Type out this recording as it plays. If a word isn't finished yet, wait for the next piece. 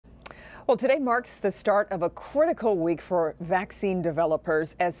Well, today marks the start of a critical week for vaccine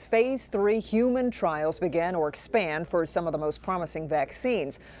developers as phase 3 human trials begin or expand for some of the most promising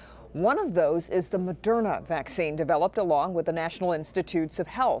vaccines. One of those is the Moderna vaccine, developed along with the National Institutes of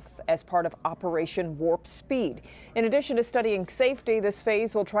Health as part of Operation Warp Speed. In addition to studying safety, this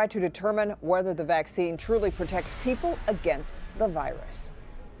phase will try to determine whether the vaccine truly protects people against the virus.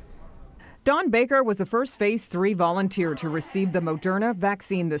 Dawn Baker was the first phase 3 volunteer to receive the Moderna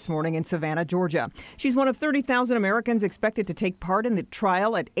vaccine this morning in Savannah, Georgia. She's one of 30,000 Americans expected to take part in the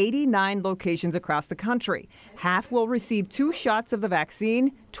trial at 89 locations across the country. Half will receive 2 shots of the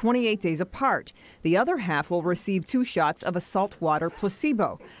vaccine 28 days apart. The other half will receive 2 shots of a saltwater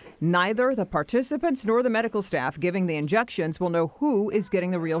placebo. Neither the participants nor the medical staff giving the injections will know who is getting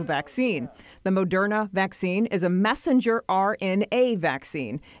the real vaccine. The Moderna vaccine is a messenger RNA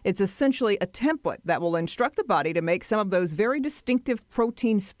vaccine. It's essentially a template that will instruct the body to make some of those very distinctive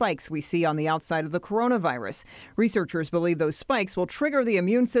protein spikes we see on the outside of the coronavirus. Researchers believe those spikes will trigger the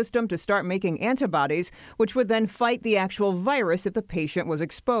immune system to start making antibodies, which would then fight the actual virus if the patient was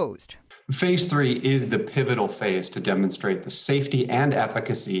exposed. Phase 3 is the pivotal phase to demonstrate the safety and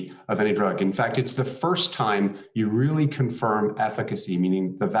efficacy of any drug. In fact, it's the first time you really confirm efficacy,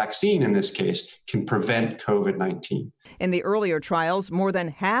 meaning the vaccine in this case can prevent COVID-19. In the earlier trials, more than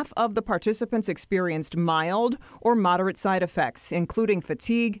half of the participants experienced mild or moderate side effects, including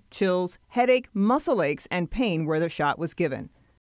fatigue, chills, headache, muscle aches, and pain where the shot was given.